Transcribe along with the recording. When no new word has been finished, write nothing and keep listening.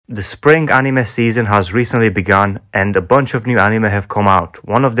The spring anime season has recently begun and a bunch of new anime have come out,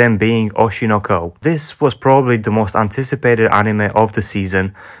 one of them being to-Oshi no Ko. This was probably the most anticipated anime of the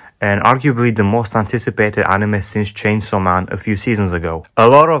season and arguably the most anticipated anime since Chainsaw Man a few seasons ago. A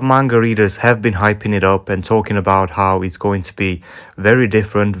lot of manga readers have been hyping it up and talking about how it's going to be very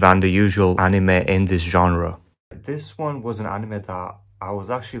different than the usual anime in this genre. This one was an anime that I was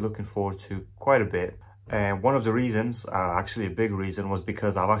actually looking forward to quite a bit. And one of the reasons, actually a big reason, was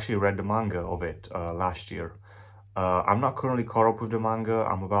because I've actually read the manga of it last year. I'm not currently caught up with the manga.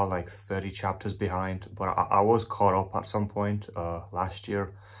 I'm about like 30 chapters behind, but I was caught up at some point last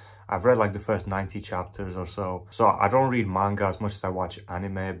year. I've read like the first 90 chapters or so. So I don't read manga as much as I watch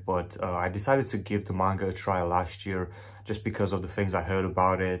anime, but I decided to give the manga a try last year just because of the things I heard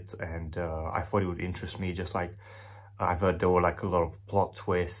about it, and I thought it would interest me. Just like I've heard there were like a lot of plot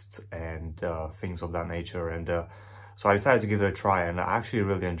twists and things of that nature, and so I decided to give it a try, and I actually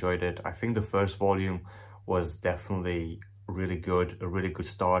really enjoyed it. I think the first volume was definitely really good, a really good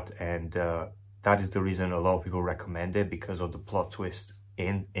start, and that is the reason a lot of people recommend it, because of the plot twist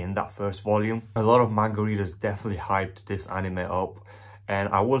in that first volume. A lot of manga readers definitely hyped this anime up, and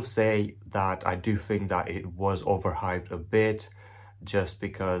I will say that I do think that it was overhyped a bit, just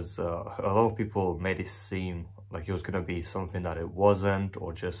because a lot of people made it seem like it was going to be something that it wasn't,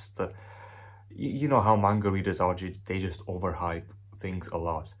 or just you know how manga readers are, they just overhype things a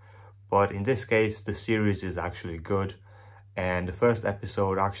lot. But in this case, the series is actually good, and the first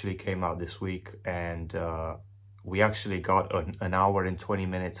episode actually came out this week, and we actually got an hour and 20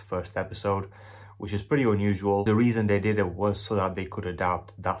 minutes first episode, which is pretty unusual. The reason they did it was so that they could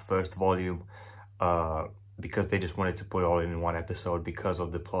adapt that first volume, because they just wanted to put it all in one episode because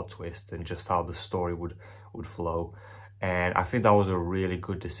of the plot twist and just how the story would flow. And I think that was a really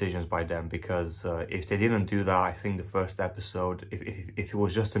good decision by them, because if they didn't do that, I think the first episode, if it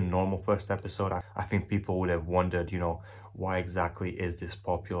was just a normal first episode, I think people would have wondered, you know, why exactly is this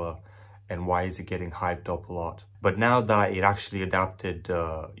popular and why is it getting hyped up a lot. But now that it actually adapted,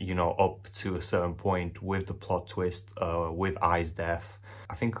 you know, up to a certain point with the plot twist, with Ai's death,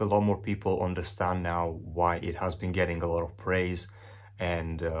 I think a lot more people understand now why it has been getting a lot of praise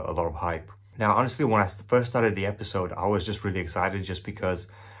and a lot of hype. Now, honestly, when I first started the episode, I was just really excited, just because,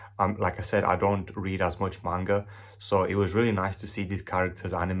 like I said, I don't read as much manga. So it was really nice to see these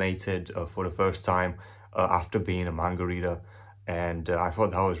characters animated for the first time after being a manga reader. And I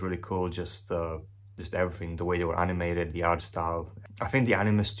thought that was really cool, just everything, the way they were animated, the art style. I think the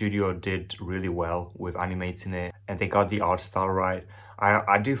anime studio did really well with animating it, and they got the art style right.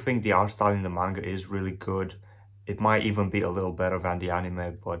 I do think the art style in the manga is really good. It might even be a little better than the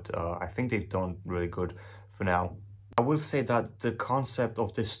anime, but I think they've done really good for now. I will say that the concept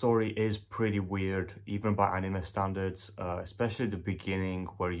of this story is pretty weird, even by anime standards, especially the beginning,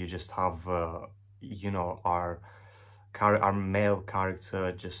 where you just have, you know, our male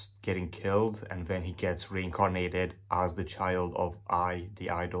character just getting killed, and then he gets reincarnated as the child of Ai, the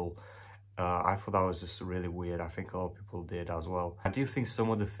idol. I thought that was just really weird. I think a lot of people did as well. I do think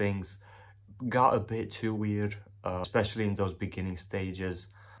some of the things got a bit too weird, especially in those beginning stages.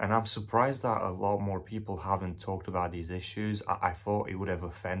 And I'm surprised that a lot more people haven't talked about these issues. I thought it would have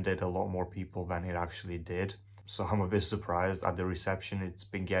offended a lot more people than it actually did. So I'm a bit surprised at the reception it's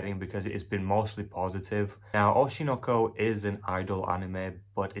been getting, because it's been mostly positive. Now, to-Oshi no Ko is an idol anime,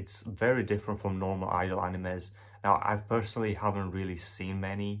 but it's very different from normal idol animes. Now, I personally haven't really seen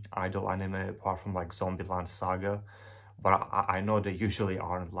many idol anime apart from like Zombieland Saga, but I know they usually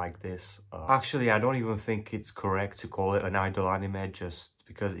aren't like this. Actually, I don't even think it's correct to call it an idol anime, just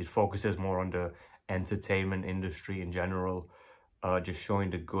because it focuses more on the entertainment industry in general, just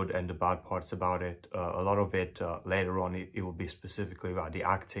showing the good and the bad parts about it. A lot of it, later on, it will be specifically about the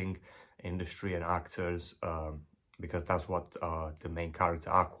acting industry and actors, because that's what the main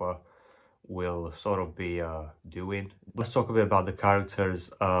character, Aqua, will sort of be doing. Let's talk a bit about the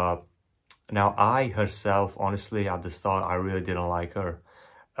characters. Now, Ai herself, honestly, at the start, I really didn't like her,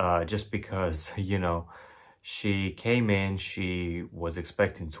 just because, you know, she came in, she was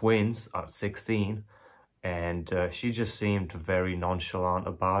expecting twins at 16, and she just seemed very nonchalant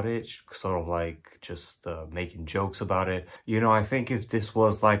about it, sort of like just making jokes about it. You know, I think if this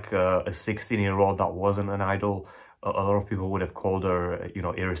was like a 16-year-old that wasn't an idol, a lot of people would have called her, you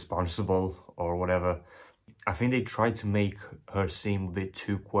know, irresponsible or whatever. I think they tried to make her seem a bit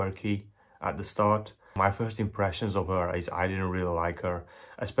too quirky at the start. My first impressions of her is I didn't really like her,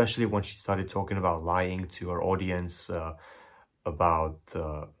 especially when she started talking about lying to her audience about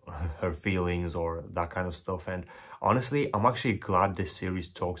her feelings or that kind of stuff. And honestly, I'm actually glad this series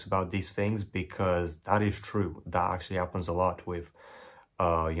talks about these things, because that is true. That actually happens a lot with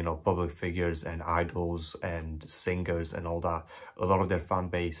you know, public figures and idols and singers and all that. A lot of their fan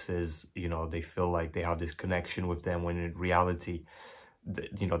bases, you know, they feel like they have this connection with them, when in reality,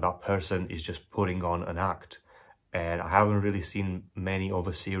 you know, that person is just putting on an act. And I haven't really seen many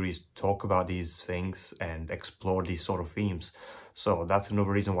other series talk about these things and explore these sort of themes. So that's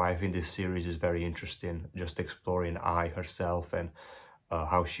another reason why I think this series is very interesting, just exploring Ai herself and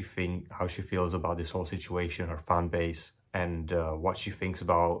how she feels about this whole situation, her fan base, and what she thinks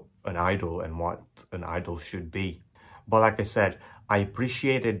about an idol and what an idol should be. But like I said, I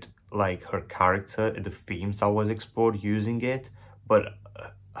appreciated like her character, the themes that was explored using it, but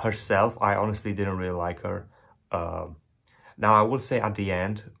herself, I honestly didn't really like her. Now I will say at the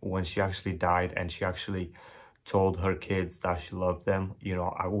end, when she actually died and she actually told her kids that she loved them, you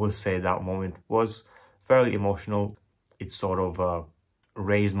know, I will say that moment was fairly emotional. It sort of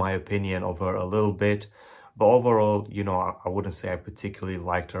raised my opinion of her a little bit, but overall, you know, I wouldn't say I particularly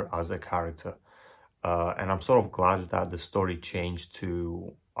liked her as a character. And I'm sort of glad that the story changed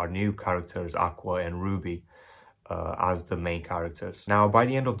to our new characters, Aqua and Ruby, as the main characters. Now, by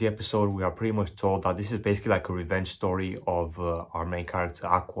the end of the episode, we are pretty much told that this is basically like a revenge story of our main character,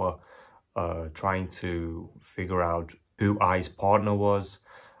 Aqua, trying to figure out who Ai's partner was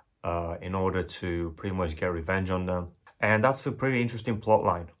in order to pretty much get revenge on them. And that's a pretty interesting plot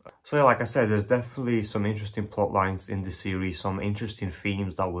line. So yeah, like I said, there's definitely some interesting plot lines in the series, some interesting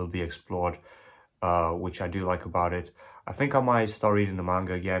themes that will be explored, which I do like about it. I think I might start reading the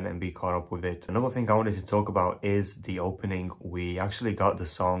manga again and be caught up with it. Another thing I wanted to talk about is the opening. We actually got the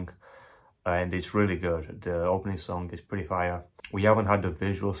song and it's really good. The opening song is pretty fire. We haven't had the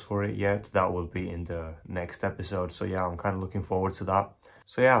visuals for it yet. That will be in the next episode. So yeah, I'm kind of looking forward to that.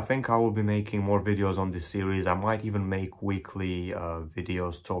 So yeah, I think I will be making more videos on this series. I might even make weekly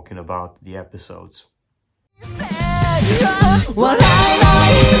videos talking about the episodes.